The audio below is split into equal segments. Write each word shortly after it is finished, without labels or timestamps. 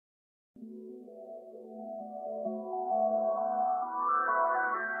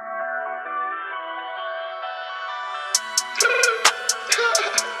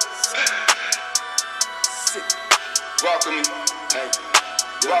Walk with me, hey,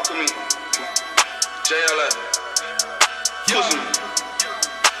 walk with me. JLS, CUZZI.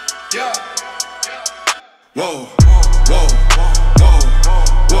 Yeah. Whoa, whoa, whoa,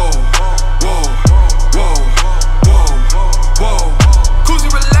 whoa, whoa, whoa, whoa. CUZZI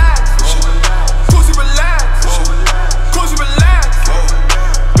relax, CUZZI relax, CUZZI relax.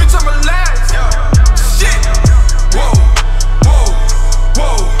 Bitch, I'm relaxed. Shit. Whoa, whoa,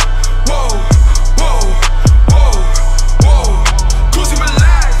 whoa, whoa, whoa, whoa, whoa. CUZZI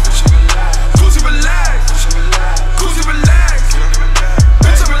relax, CUZZI relax, CUZZI relax.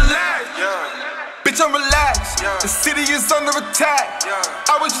 Bitch, I'm relaxed. Bitch, I'm relaxed. The city is under attack.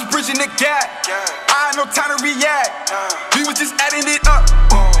 I was just bridging the gap. I had no time to react. We was just adding it up.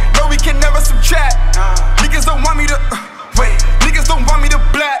 No, we can never subtract. Niggas don't want me to wait. Niggas don't want me to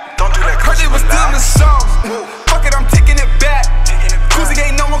black. Don't do that. Heard they was stealing the songs. Fuck it, I'm taking it back. CUZZI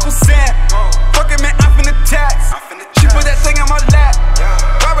ain't no Uncle Sam. Fuck it, man, I'm finna tax. She put that thing in my lap.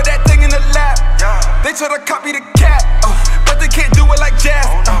 Why with that thing in the lap? They try to copy the cat, but they can't do it like jazz.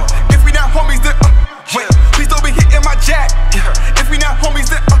 If we not homies, then wait. Please don't be hitting my jack. If we not homies,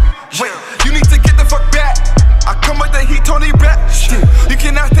 then wait. You need to get the fuck back. I come with the heat, Tony Black. You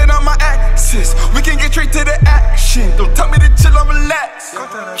cannot stand on my axis. We can get straight to the action. Don't tell me to chill, I'm relaxed.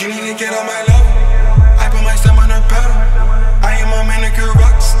 You need to get on my